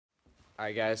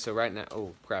Alright guys, so right now,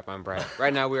 oh crap, I'm bright.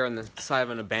 Right now we are on the side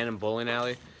of an abandoned bowling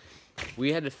alley.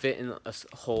 We had to fit in a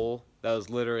hole that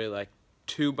was literally like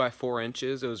 2 by 4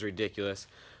 inches. It was ridiculous.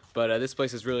 But this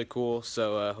place is really cool,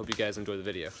 so hope you guys enjoy the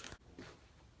video.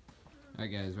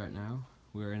 Alright guys, right now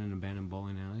we're in an abandoned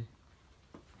bowling alley.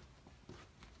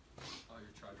 Oh, your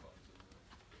tripod's in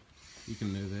there. You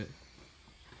can move it.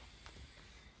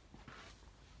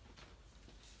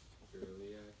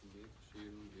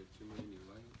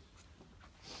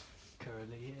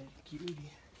 Curly head cutie.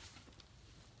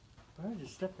 Why is it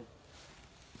stepping?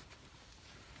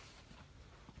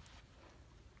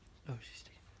 Oh, she's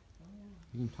sticking.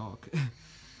 You can talk.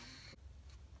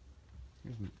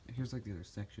 Here's like the other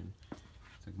section.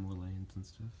 It's like more lanes and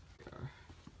stuff.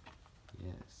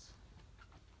 Yes.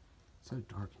 It's so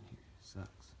dark in here. It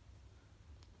sucks.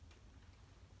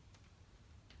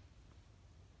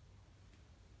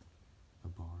 A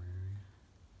bar area.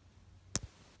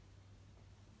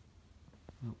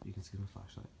 Oh, you can see my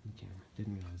flashlight in the camera.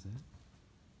 Didn't realize that.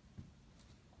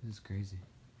 This is crazy.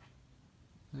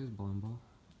 There's a bowling ball.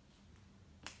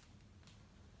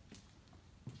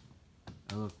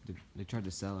 Oh look, they tried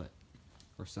to sell it,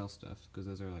 or sell stuff, because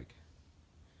those are like,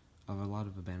 of a lot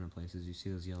of abandoned places, you see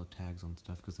those yellow tags on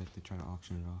stuff, because like they try to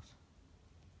auction it off.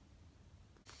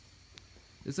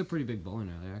 It's a pretty big bowling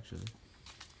alley, actually.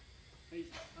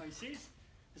 Oh, you see?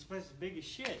 This place is big as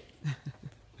shit.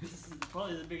 This is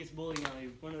probably the biggest bowling alley,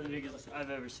 one of the biggest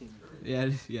I've ever seen. Yeah,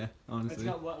 yeah, honestly. It's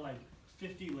got what, like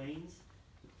 50 lanes?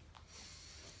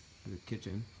 There's a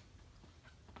kitchen.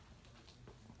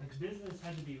 Like business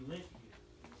had to be lit here.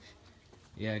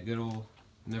 Yeah, good old,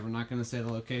 never not gonna say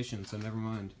the location, so never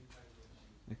mind.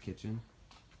 The kitchen.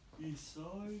 East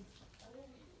side?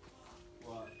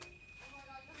 What?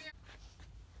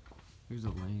 Here's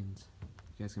the lanes.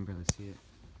 You guys can barely see it.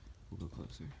 We'll go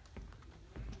closer.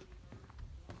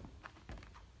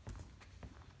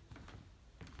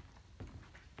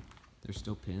 There's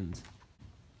still pins.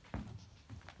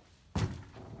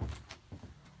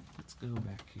 Let's go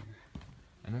back here.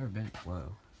 I've never been.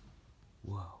 Whoa.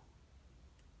 Whoa.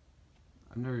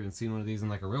 I've never even seen one of these in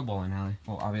like a real bowling alley.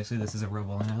 Well, obviously this is a real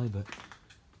bowling alley, but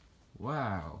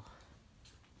wow.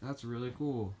 That's really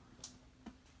cool.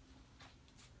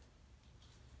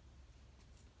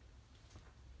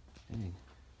 Dang.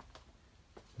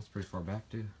 That's pretty far back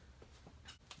too.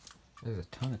 There's a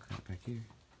ton of crap back here.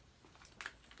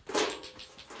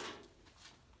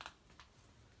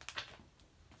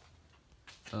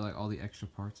 Like all the extra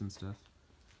parts and stuff.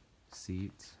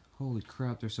 Seats. Holy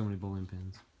crap, there's so many bowling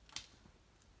pins.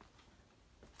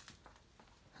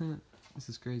 This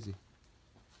is crazy.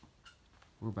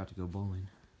 We're about to go bowling.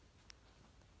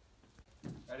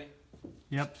 Ready?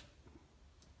 Yep.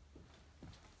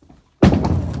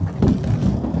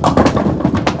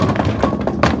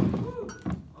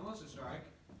 Almost a strike.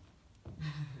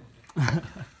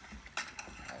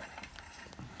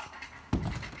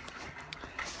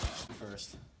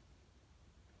 First.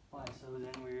 Why, so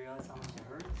then we realize how much it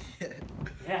hurts?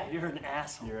 Yeah, you're an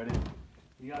asshole. You ready?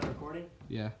 You got a recording?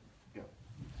 Yeah. Go.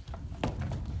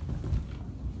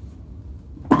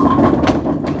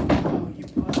 Oh, you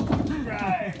fucking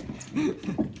right.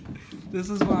 This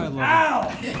is why I love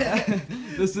Ow!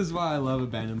 This is why I love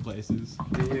abandoned places.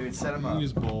 Dude, set him You up. can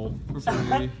just bowl for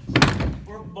free.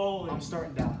 We're bowling. I'm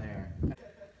starting down there.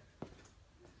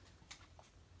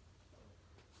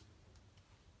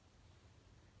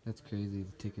 That's crazy.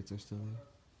 The tickets are still there.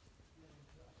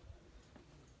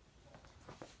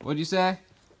 What'd you say?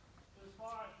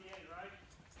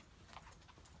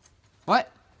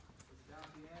 What?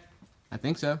 I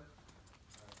think so.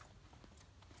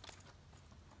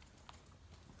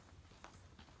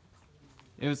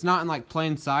 If it's not in like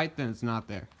plain sight, then it's not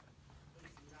there.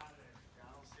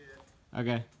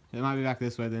 Okay, it might be back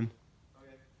this way then.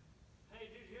 Hey,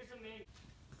 dude, here's a main.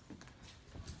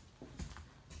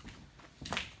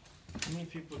 How many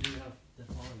people do you have that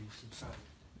follow you, subscribe?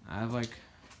 I have like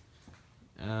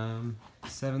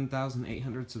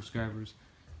 7,800 subscribers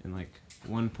and like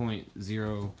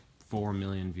 1.04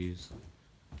 million views.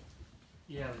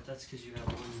 Yeah, but that's because you have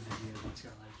one video that's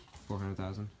got like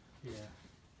 400,000. yeah.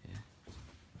 Yeah.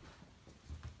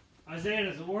 Isaiah,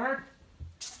 does it work?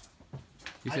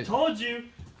 You I said, told you.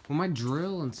 well, my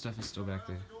drill and stuff is still back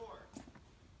there.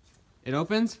 It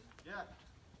opens? Yeah.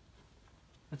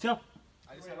 Let's go.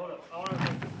 I just Wait, hold up. I want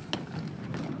to.